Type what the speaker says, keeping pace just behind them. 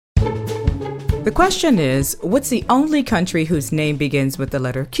The question is, what's the only country whose name begins with the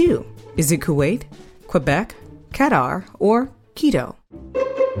letter Q? Is it Kuwait, Quebec, Qatar, or Quito?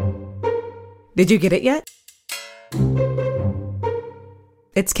 Did you get it yet?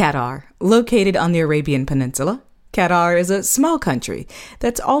 It's Qatar, located on the Arabian Peninsula. Qatar is a small country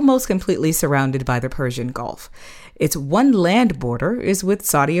that's almost completely surrounded by the Persian Gulf. Its one land border is with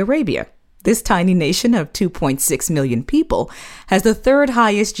Saudi Arabia. This tiny nation of 2.6 million people has the third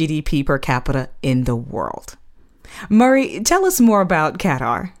highest GDP per capita in the world. Murray, tell us more about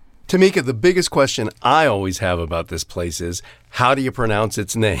Qatar. Tamika, the biggest question I always have about this place is, how do you pronounce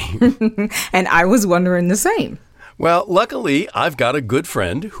its name? And I was wondering the same. Well, luckily, I've got a good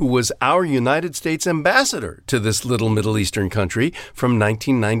friend who was our United States ambassador to this little Middle Eastern country from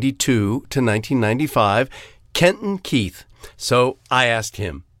 1992 to 1995, Kenton Keith. So I asked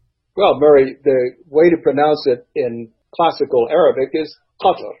him. Well, Murray, the way to pronounce it in classical Arabic is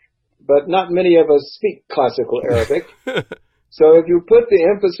Qatar, but not many of us speak classical Arabic. So if you put the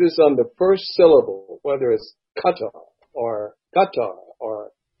emphasis on the first syllable, whether it's Qatar or Qatar or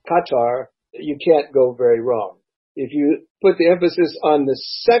Qatar, you can't go very wrong. If you put the emphasis on the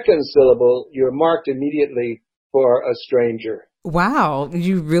second syllable, you're marked immediately for a stranger. Wow,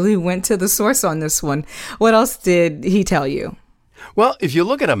 you really went to the source on this one. What else did he tell you? Well, if you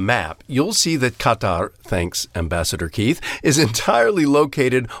look at a map, you'll see that Qatar, thanks Ambassador Keith, is entirely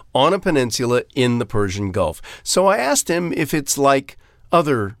located on a peninsula in the Persian Gulf. So I asked him if it's like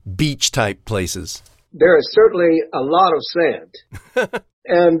other beach-type places. There is certainly a lot of sand,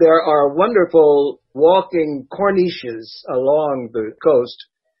 and there are wonderful walking corniches along the coast.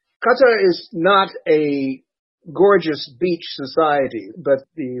 Qatar is not a gorgeous beach society, but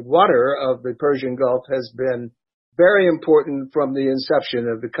the water of the Persian Gulf has been very important from the inception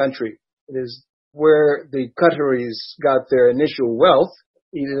of the country. It is where the Qataris got their initial wealth,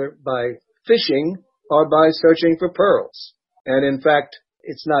 either by fishing or by searching for pearls. And in fact,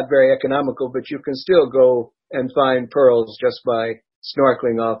 it's not very economical, but you can still go and find pearls just by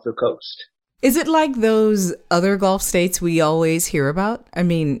snorkeling off the coast. Is it like those other Gulf states we always hear about? I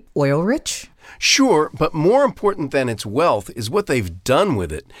mean, oil rich? Sure, but more important than its wealth is what they've done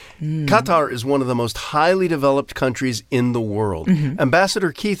with it. Qatar is one of the most highly developed countries in the world.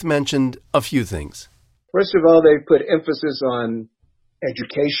 Ambassador Keith mentioned a few things. First of all, they put emphasis on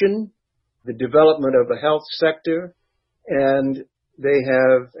education, the development of the health sector, and they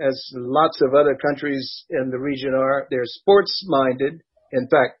have, as lots of other countries in the region are, they're sports-minded, in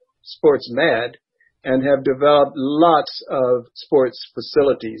fact, sports-mad, and have developed lots of sports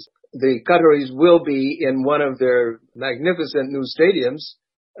facilities. The Qataris will be in one of their magnificent new stadiums.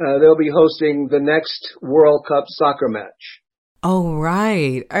 They'll be hosting the next World Cup soccer match. Oh,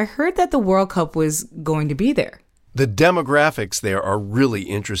 right. I heard that the World Cup was going to be there. The demographics there are really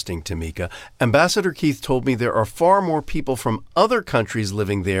interesting, Tamika. Ambassador Keith told me there are far more people from other countries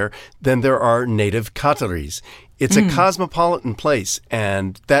living there than there are native Qataris. It's a cosmopolitan place,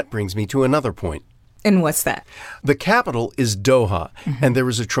 and that brings me to another point. And what's that? The capital is Doha, and there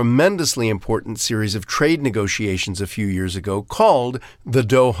was a tremendously important series of trade negotiations a few years ago called the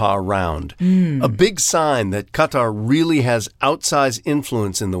Doha Round. A big sign that Qatar really has outsized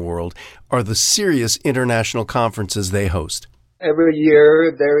influence in the world are the serious international conferences they host. Every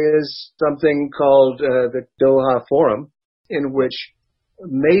year there is something called the Doha Forum, in which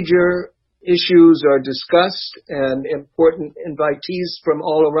major issues are discussed and important invitees from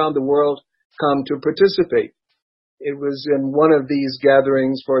all around the world come to participate. It was in one of these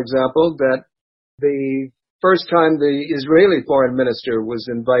gatherings, for example, that the first time the Israeli foreign minister was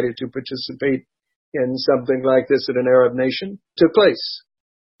invited to participate in something like this at an Arab nation took place.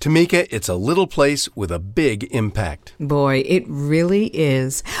 Tamika, it's a little place with a big impact. Boy, it really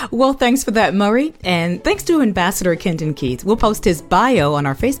is. Well, thanks for that, Murray. And thanks to Ambassador Kenton Keith. We'll post his bio on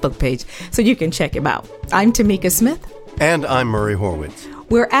our Facebook page so you can check him out. I'm Tamika Smith. And I'm Murray Horwitz.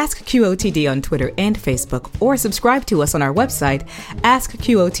 We're Ask QOTD on Twitter and Facebook, or subscribe to us on our website,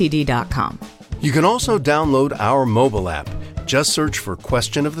 askqotd.com. You can also download our mobile app. Just search for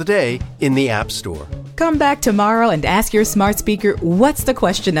Question of the Day in the App Store. Come back tomorrow and ask your smart speaker, what's the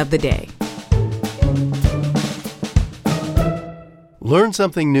question of the day? Learn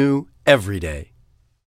something new every day.